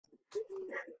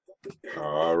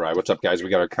All right, what's up, guys? We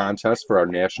got our contest for our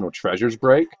National Treasures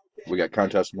break. We got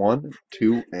contest 1,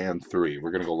 2, and 3. We're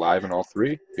going to go live in all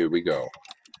three. Here we go.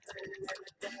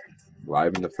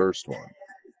 Live in the first one.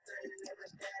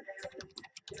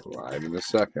 Live in the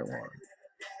second one.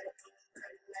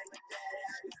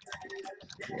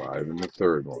 Live in the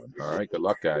third one. All right, good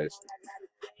luck, guys.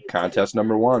 Contest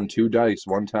number 1, 2 dice,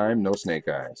 1 time, no snake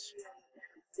eyes.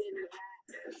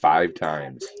 5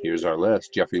 times. Here's our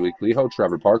list. Jeffrey Lee Cleho,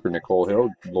 Trevor Parker, Nicole Hill,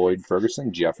 Lloyd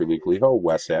Ferguson, Jeffrey Lee Cleho,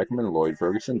 Wes Ackerman, Lloyd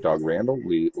Ferguson, Doug Randall,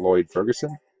 Lloyd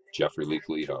Ferguson, Jeffrey Lee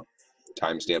Cleho.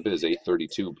 Timestamp is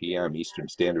 8:32 p.m. Eastern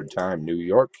Standard Time, New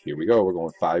York. Here we go. We're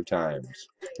going 5 times.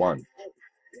 1.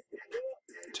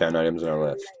 10 items in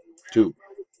our list. 2.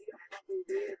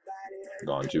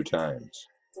 Gone 2 times.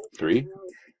 3.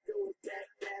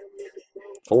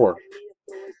 4.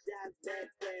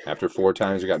 After 4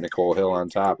 times, we got Nicole Hill on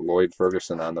top, Lloyd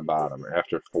Ferguson on the bottom.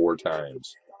 After 4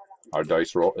 times, our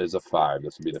dice roll is a 5.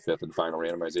 This will be the 5th and final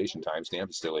randomization.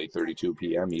 Timestamp is still 8:32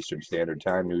 p.m. Eastern Standard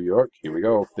Time, New York. Here we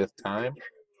go. 5th time.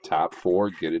 Top 4,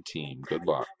 get a team. Good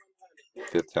luck.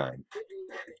 5th time.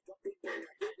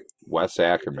 Wes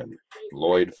Ackerman,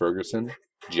 Lloyd Ferguson,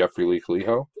 Jeffrey Lee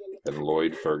Cleho, and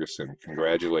Lloyd Ferguson.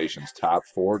 Congratulations. Top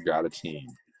 4 got a team.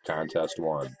 Contest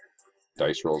 1.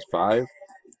 Dice rolls 5.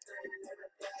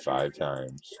 5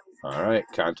 times. All right,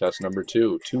 contest number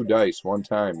 2. 2 dice, 1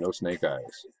 time, no snake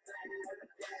eyes.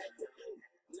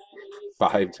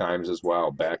 5 times as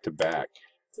well, back to back.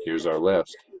 Here's our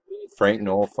list. Frank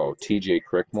Nolfo, TJ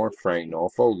Crickmore, Frank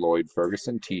Nolfo, Lloyd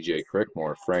Ferguson, TJ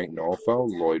Crickmore, Frank Nolfo,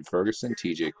 Lloyd Ferguson,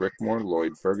 TJ Crickmore,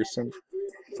 Lloyd Ferguson,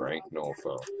 Frank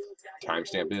Nolfo.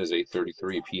 Timestamp is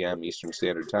 8:33 p.m. Eastern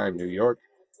Standard Time, New York.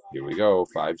 Here we go,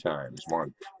 5 times.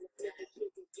 1.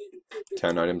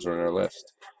 10 items are on our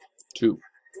list. 2.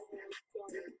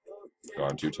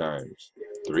 Gone 2 times.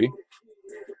 3.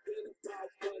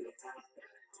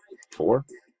 4.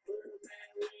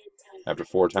 After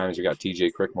 4 times, we got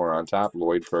TJ Crickmore on top,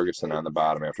 Lloyd Ferguson on the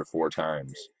bottom after 4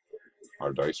 times.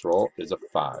 Our dice roll is a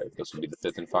 5. This will be the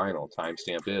 5th and final.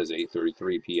 Timestamp is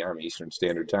 8:33 p.m. Eastern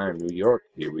Standard Time, New York.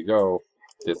 Here we go.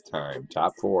 5th time.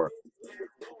 Top 4.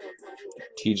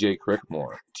 TJ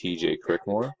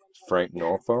Crickmore, Frank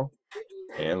Nolfo,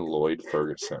 and Lloyd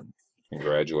Ferguson.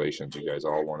 Congratulations, you guys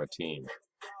all won a team.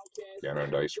 Got our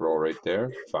dice roll right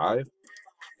there. 5.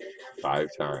 5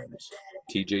 times.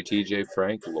 TJ,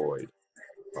 Frank, Lloyd.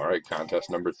 All right, contest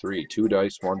number 3. 2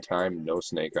 dice, 1 time, no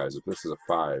snake eyes. If this is a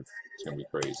 5, it's going to be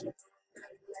crazy.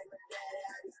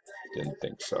 Didn't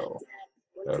think so.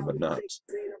 That would have been nuts.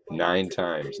 9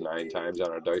 times. 9 times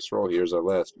on our dice roll. Here's our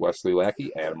list. Wesley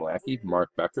Lackey, Adam Lackey, Mark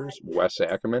Beckers, Wes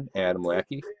Ackerman, Adam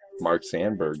Lackey, Mark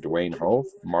Sandberg, Dwayne Hove,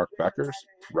 Mark Beckers,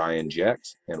 Ryan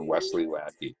Jacks, and Wesley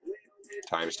Lackey.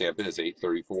 Timestamp is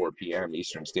 8:34 p.m.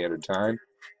 Eastern Standard Time.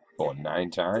 Going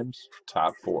 9 times.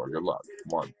 Top 4. Good luck.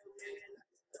 1.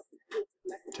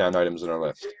 10 items in our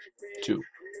list. 2.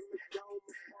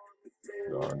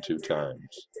 Gone 2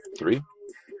 times. 3.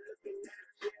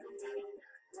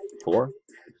 4.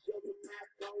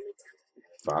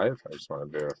 5. I just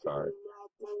want to verify.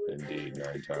 Indeed,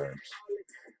 9 times.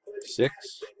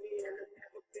 6.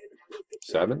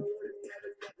 7.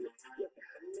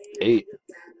 8.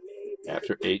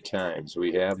 After 8 times,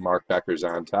 we have Mark Beckers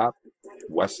on top,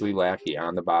 Wesley Lackey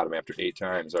on the bottom. After 8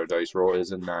 times, our dice roll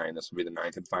is a 9. This will be the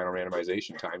 9th and final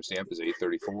randomization. Timestamp is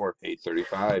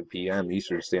 8:35 p.m.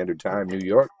 Eastern Standard Time, New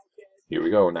York. Here we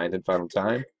go, 9th and final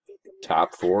time.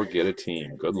 Top 4, get a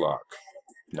team. Good luck.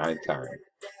 9th time.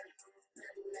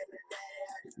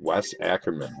 Wes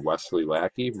Ackerman, Wesley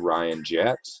Lackey, Ryan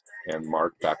Jacks, and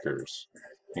Mark Beckers.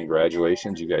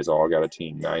 Congratulations, you guys all got a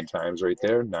team. 9 times right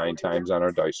there, 9 times on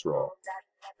our dice roll.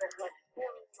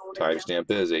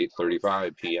 Timestamp is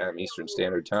 8:35 p.m. Eastern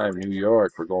Standard Time, New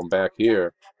York. We're going back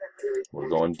here. We're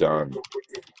going done.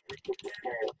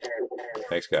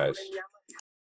 Thanks, guys.